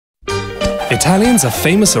Italians are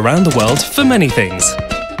famous around the world for many things.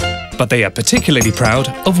 But they are particularly proud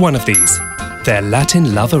of one of these, their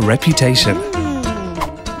Latin lover reputation.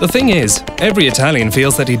 The thing is, every Italian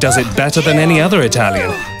feels that he does it better than any other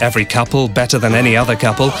Italian, every couple better than any other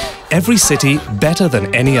couple, every city better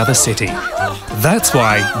than any other city. That's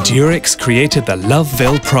why Durex created the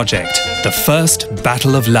Loveville project, the first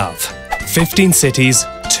battle of love. 15 cities,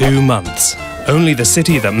 2 months. Only the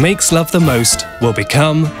city that makes love the most will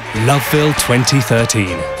become Loveville 2013.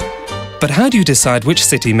 But how do you decide which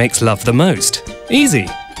city makes love the most? Easy.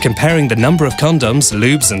 Comparing the number of condoms,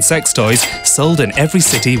 lubes and sex toys sold in every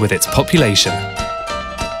city with its population.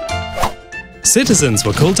 Citizens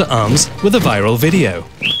were called to arms with a viral video.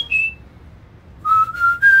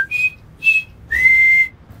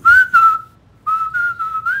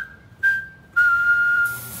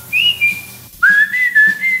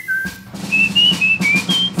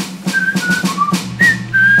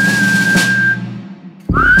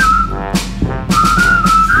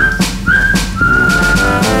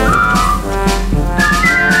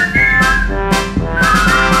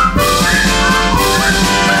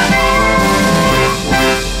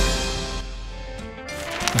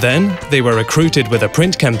 Then, they were recruited with a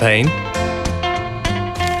print campaign,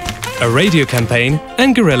 a radio campaign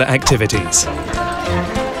and guerrilla activities.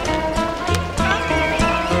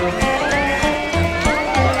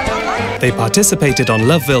 They participated on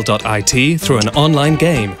Loveville.it through an online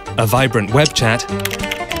game, a vibrant web chat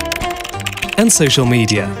and social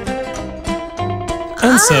media.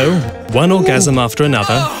 And so, one orgasm after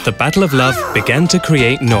another, the Battle of Love began to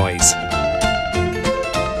create noise.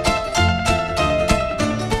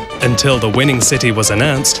 Until the winning city was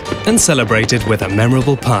announced and celebrated with a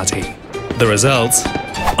memorable party. The results?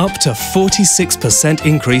 Up to 46%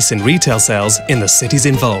 increase in retail sales in the cities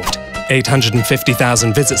involved,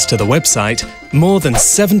 850,000 visits to the website, more than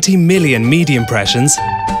 70 million media impressions,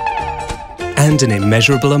 and an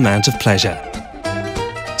immeasurable amount of pleasure.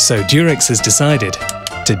 So Durex has decided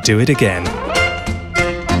to do it again.